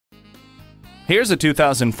Here's a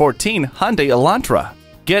 2014 Hyundai Elantra.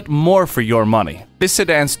 Get more for your money. This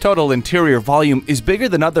sedan's total interior volume is bigger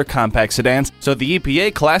than other compact sedans, so the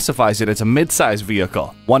EPA classifies it as a mid-size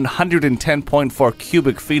vehicle. 110.4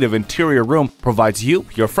 cubic feet of interior room provides you,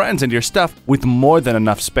 your friends, and your stuff with more than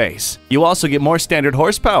enough space. You also get more standard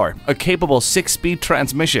horsepower, a capable 6-speed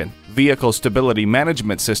transmission, vehicle stability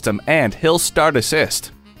management system, and hill start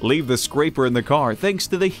assist. Leave the scraper in the car thanks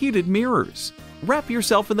to the heated mirrors. Wrap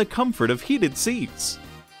yourself in the comfort of heated seats.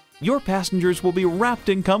 Your passengers will be wrapped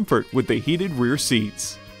in comfort with the heated rear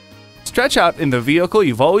seats. Stretch out in the vehicle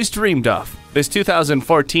you've always dreamed of. This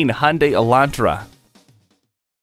 2014 Hyundai Elantra.